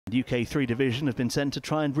UK 3 Division have been sent to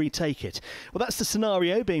try and retake it. Well, that's the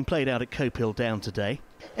scenario being played out at Copehill Down today.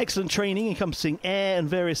 Excellent training encompassing air and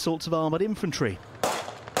various sorts of armoured infantry.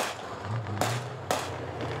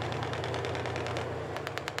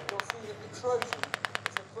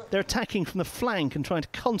 They're attacking from the flank and trying to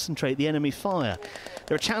concentrate the enemy fire.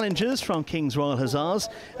 There are challengers from King's Royal Hussars,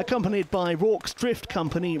 accompanied by Rorke's Drift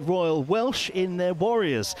Company Royal Welsh in their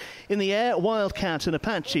warriors. In the air, Wildcat and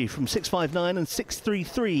Apache from 659 and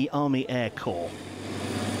 633 Army Air Corps.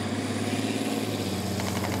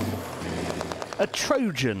 A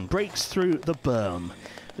Trojan breaks through the berm.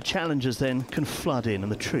 The challengers then can flood in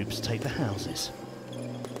and the troops take the houses.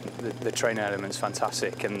 The training element's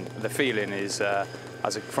fantastic, and the feeling is,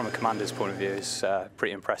 from a commander's point of view, is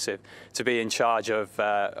pretty impressive. To be in charge of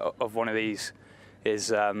one of these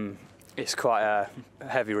is it's quite a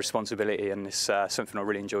heavy responsibility, and it's something I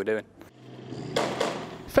really enjoy doing.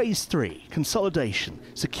 Phase 3, consolidation,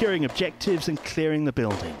 securing objectives and clearing the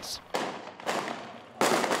buildings.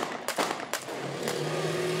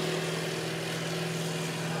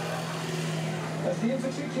 As the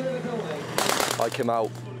infantry clear the building. I came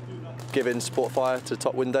out giving support fire to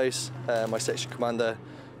top windows. My section commander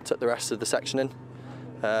took the rest of the section in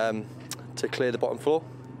to clear the bottom floor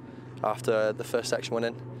after the first section went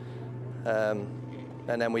in.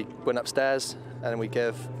 And then we went upstairs and we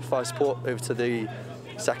gave fire support over to the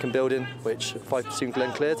second building, which 5 platoon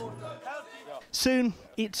Glen cleared. Soon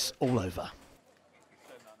it's all over.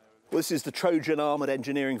 Well, this is the Trojan armoured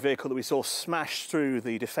engineering vehicle that we saw smash through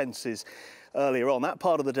the defences earlier on. That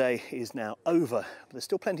part of the day is now over, but there's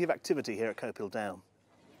still plenty of activity here at Copehill Down.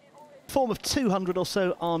 A form of 200 or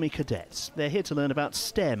so Army cadets. They're here to learn about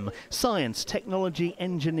STEM, science, technology,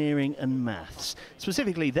 engineering and maths.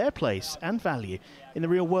 Specifically their place and value in the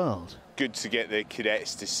real world. Good to get the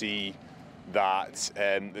cadets to see that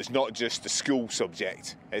it's not just a school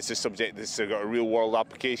subject, it's a subject that's got a real world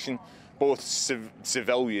application, both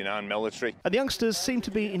civilian and military. And the youngsters seem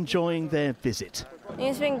to be enjoying their visit.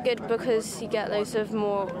 It's been good because you get loads of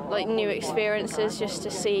more new experiences, just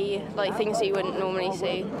to see things that you wouldn't normally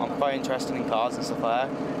see. I'm quite interested in cars and stuff like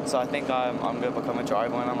that, so I think I'm going to become a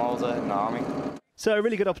driver when I'm older in the army. So a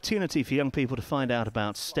really good opportunity for young people to find out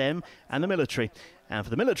about STEM and the military, and for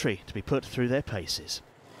the military to be put through their paces.